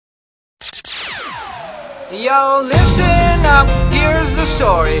Yo, listen up, here's the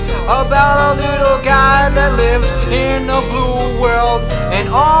story about a little guy that lives in a blue world. And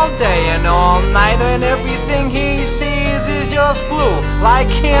all day and all night and everything he sees is just blue. Like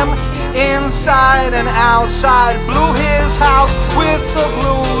him, inside and outside. Blue his house with a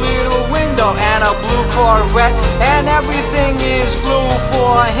blue little window and a blue Corvette. And everything is blue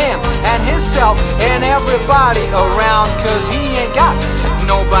for him and himself and everybody around, 'cause he ain't got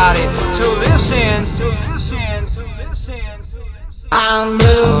nobody to listen. I'm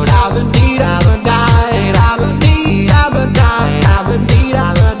blue, I've been deed, I've been died, I've been